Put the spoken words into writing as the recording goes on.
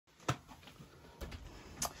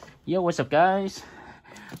Yo, what's up guys?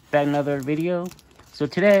 Back another video. So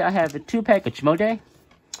today I have a 2-package mode.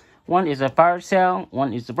 One is a Firesale,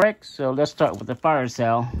 one is a brick. So let's start with the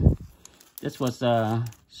Firesale. This was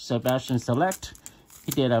Sebastian Select.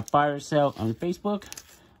 He did a Firesale on Facebook.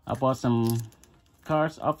 I bought some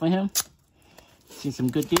cards off of him. Seen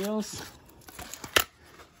some good deals.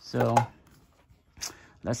 So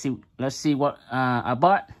let's see what I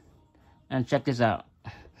bought and check this out.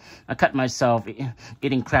 I cut myself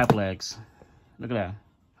eating crab legs. Look at that.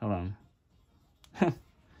 Hold on.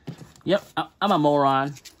 Yep, I'm a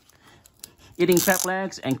moron. Eating crab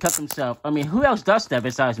legs and cut himself. I mean, who else does that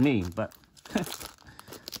besides me? But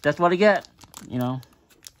that's what I get, you know.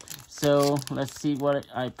 So let's see what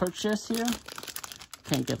I purchased here.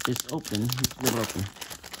 Can't get this open. It's never open.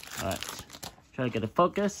 All right. Try to get a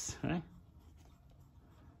focus. All right.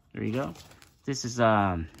 There you go. This is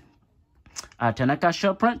a Tanaka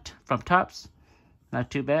shell print from Topps.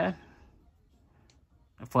 Not too bad.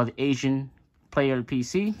 For the Asian player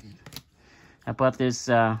PC. I bought this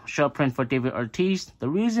shell print for David Ortiz. The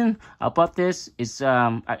reason I bought this is,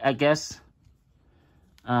 I guess,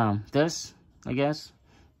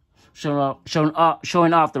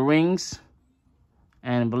 showing off the rings.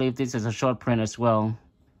 And I believe this is a short print as well.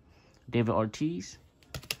 David Ortiz.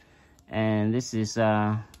 And this is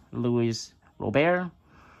Luis Robert.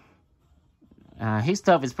 His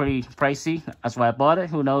stuff is pretty pricey. That's why I bought it.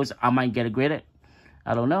 Who knows? I might get it graded.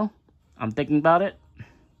 I don't know. I'm thinking about it.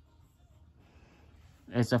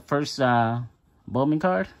 It's a first Bowman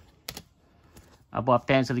card. I bought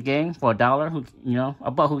Fans of the Game for $1. I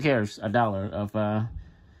bought, who cares? $1 of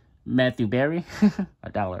Matthew Berry.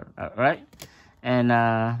 $1. All right. And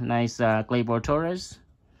nice Gleyber Torres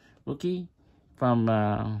rookie from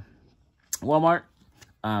Walmart.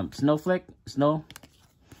 Snow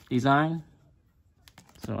design.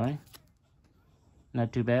 So, right.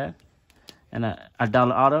 Not too bad. And a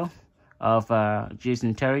dollar auto of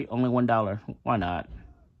Jason Terry. Only $1. Why not?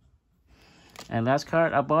 And last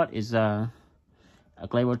card I bought is a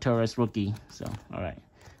Gleyber Torres rookie. So, all right.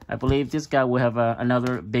 I believe this guy will have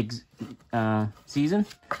another big season.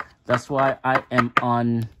 That's why I am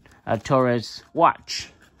on a Torres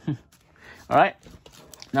watch. All right.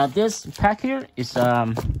 Now this pack here is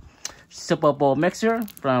Super Bowl mixer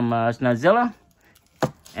from snod.Sulla,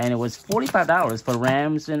 and it was $45 for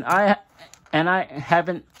Rams. And I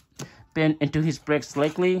haven't been into his bricks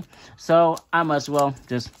lately, so I might as well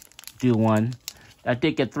just do one. I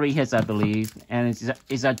did get 3 hits, I believe, and it's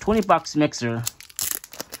a $20 mixer.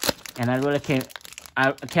 And I really can't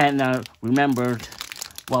remember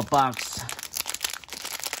what box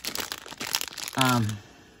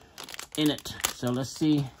in it. So let's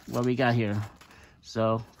see what we got here.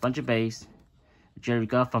 So bunch of base, Jerry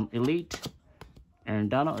Goff from Elite, and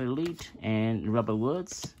Donald Elite, and Robert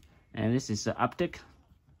Woods, and this is Optic.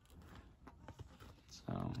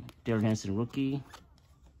 So Darren Hanson rookie,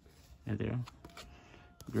 and there,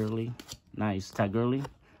 Gurley, nice Ty Gurley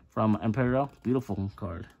from Imperial, beautiful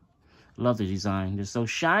card. Love the design. They're so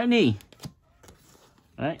shiny.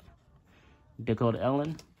 All right. Dakota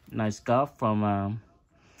Ellen. Nice golf from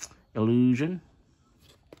Illusion.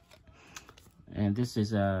 And this is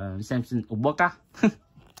Samson Oboka.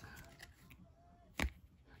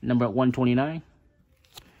 Number 129.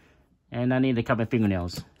 And I need to cut my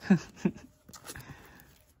fingernails.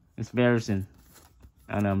 It's embarrassing.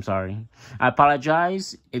 I know, I'm sorry. I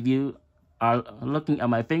apologize if you are looking at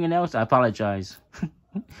my fingernails. I apologize.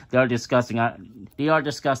 They are disgusting. They are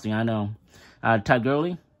disgusting, I know. Ty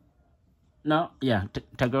Gurley. No, yeah,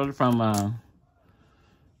 Ty Gurley from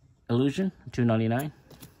Illusion, $2.99.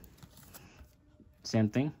 Same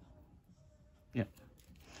thing. Yep.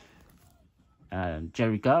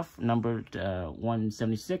 Jerry Goff, numbered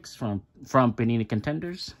 176 from Panini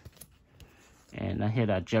Contenders. And I hit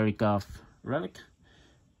a Jerry Goff relic,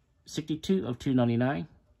 62 of $2.99.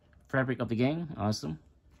 Fabric of the game, awesome.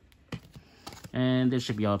 And this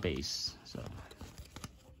should be all base. So,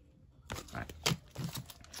 all right.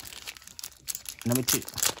 Number 2.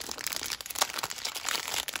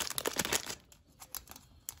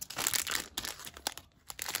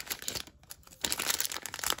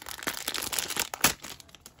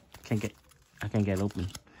 I can't get it open.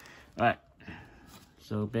 All right.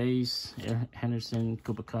 So base, Henderson,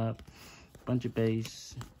 Cooper Cup, bunch of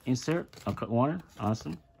base. Insert, Kurt Warner,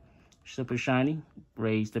 awesome. Super shiny,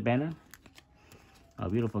 raise the banner. A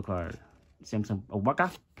beautiful card. Samson Oboka.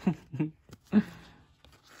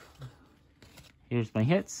 Here's my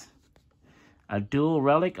hits. A dual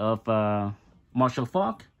relic of Marshall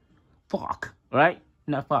Faulk. Faulk, right?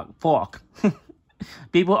 Not Faulk. Faulk.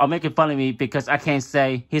 People are making fun of me because I can't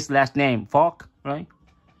say his last name. Faulk, right?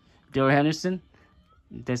 Daryl Henderson.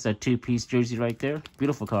 That's a 2-piece jersey right there.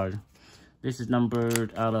 Beautiful card. This is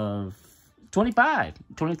numbered out of 25.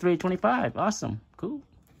 23, 25. Awesome. Cool.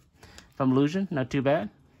 From Illusion. Not too bad.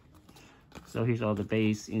 So here's all the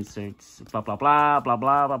base inserts. Blah, blah, blah, blah,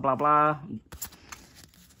 blah, blah, blah, blah.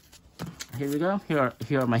 Here we go.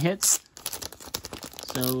 Here are my hits.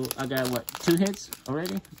 So I got, what, 2 hits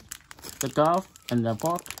already? The golf and the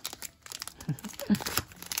park.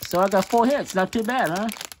 So I got 4 hits. Not too bad, huh?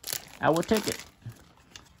 I will take it.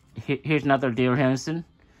 Here's another Daryl Henderson.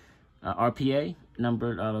 RPA.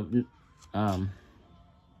 Numbered out of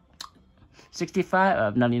 65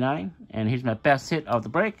 of 99. And here's my best hit of the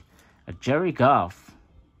break. A Jerry Goff.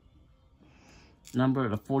 Number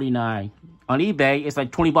of 49. On eBay, it's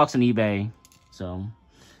like 20 bucks on eBay. So,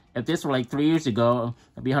 if this were like 3 years ago,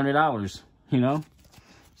 it'd be $100, you know?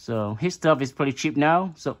 So, his stuff is pretty cheap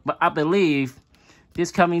now. So, but I believe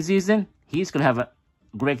this coming season, he's going to have a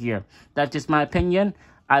great year. That's just my opinion.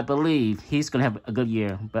 I believe he's going to have a good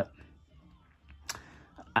year. But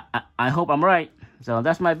I hope I'm right. So,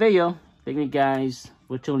 that's my video. Thank you guys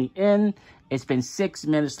for tuning in. It's been 6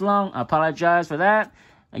 minutes long. I apologize for that.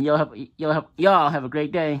 And y'all have a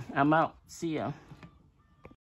great day. I'm out. See ya.